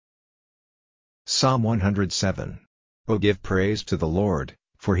Psalm 107. O give praise to the Lord,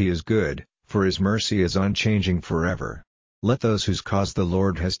 for he is good, for his mercy is unchanging forever. Let those whose cause the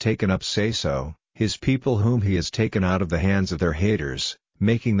Lord has taken up say so, his people whom he has taken out of the hands of their haters,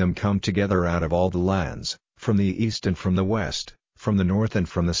 making them come together out of all the lands, from the east and from the west, from the north and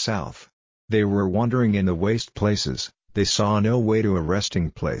from the south. They were wandering in the waste places, they saw no way to a resting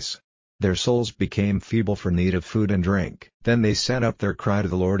place. Their souls became feeble for need of food and drink. Then they sent up their cry to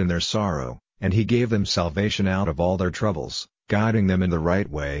the Lord in their sorrow, and he gave them salvation out of all their troubles, guiding them in the right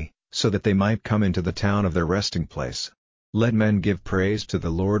way, so that they might come into the town of their resting place. Let men give praise to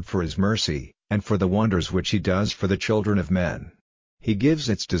the Lord for his mercy, and for the wonders which he does for the children of men. He gives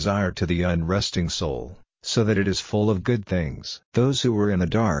its desire to the unresting soul, so that it is full of good things. Those who were in the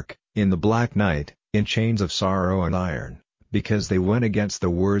dark, in the black night, in chains of sorrow and iron, because they went against the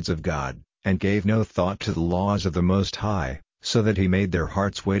words of God, and gave no thought to the laws of the Most High, so that he made their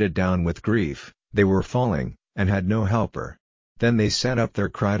hearts weighted down with grief, they were falling, and had no helper. Then they sent up their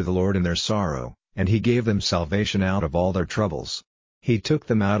cry to the Lord in their sorrow, and he gave them salvation out of all their troubles. He took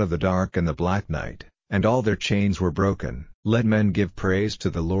them out of the dark and the black night, and all their chains were broken. Let men give praise to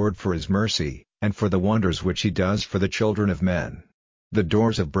the Lord for his mercy, and for the wonders which he does for the children of men. The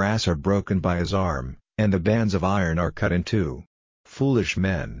doors of brass are broken by his arm, and the bands of iron are cut in two. Foolish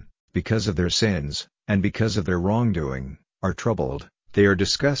men, because of their sins, and because of their wrongdoing, are troubled, they are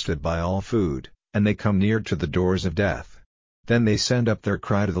disgusted by all food, and they come near to the doors of death. Then they send up their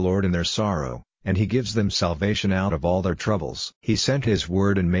cry to the Lord in their sorrow, and he gives them salvation out of all their troubles. He sent his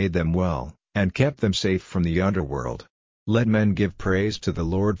word and made them well, and kept them safe from the underworld. Let men give praise to the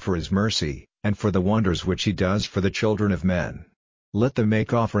Lord for his mercy, and for the wonders which he does for the children of men. Let them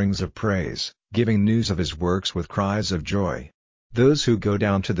make offerings of praise, giving news of his works with cries of joy. Those who go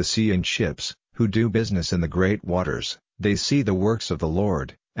down to the sea in ships, who do business in the great waters, they see the works of the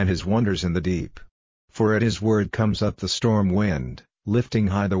Lord, and his wonders in the deep. For at his word comes up the storm wind, lifting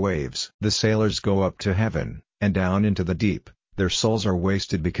high the waves. The sailors go up to heaven, and down into the deep, their souls are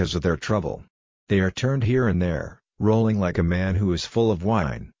wasted because of their trouble. They are turned here and there, rolling like a man who is full of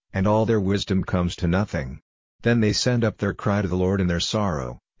wine, and all their wisdom comes to nothing. Then they send up their cry to the Lord in their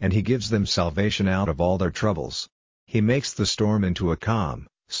sorrow, and he gives them salvation out of all their troubles. He makes the storm into a calm,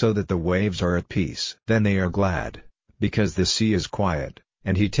 so that the waves are at peace. Then they are glad, because the sea is quiet,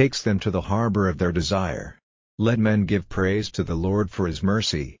 and he takes them to the harbor of their desire. Let men give praise to the Lord for his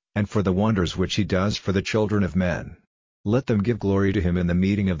mercy, and for the wonders which he does for the children of men. Let them give glory to him in the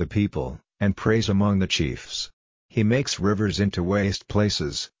meeting of the people, and praise among the chiefs. He makes rivers into waste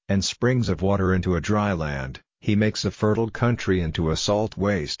places, and springs of water into a dry land. He makes a fertile country into a salt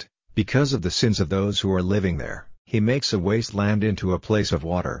waste, because of the sins of those who are living there. He makes a waste land into a place of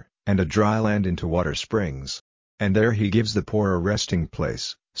water, and a dry land into water springs. And there he gives the poor a resting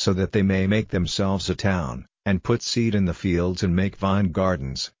place, so that they may make themselves a town, and put seed in the fields and make vine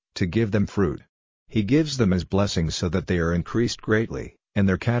gardens, to give them fruit. He gives them his blessings so that they are increased greatly, and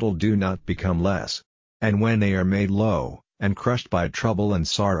their cattle do not become less. And when they are made low, and crushed by trouble and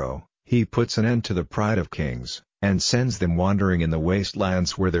sorrow, he puts an end to the pride of kings, and sends them wandering in the waste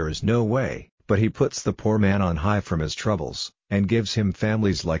lands where there is no way. But he puts the poor man on high from his troubles, and gives him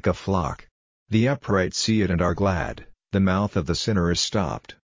families like a flock. The upright see it and are glad, the mouth of the sinner is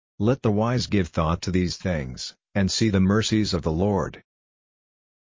stopped. Let the wise give thought to these things, and see the mercies of the Lord,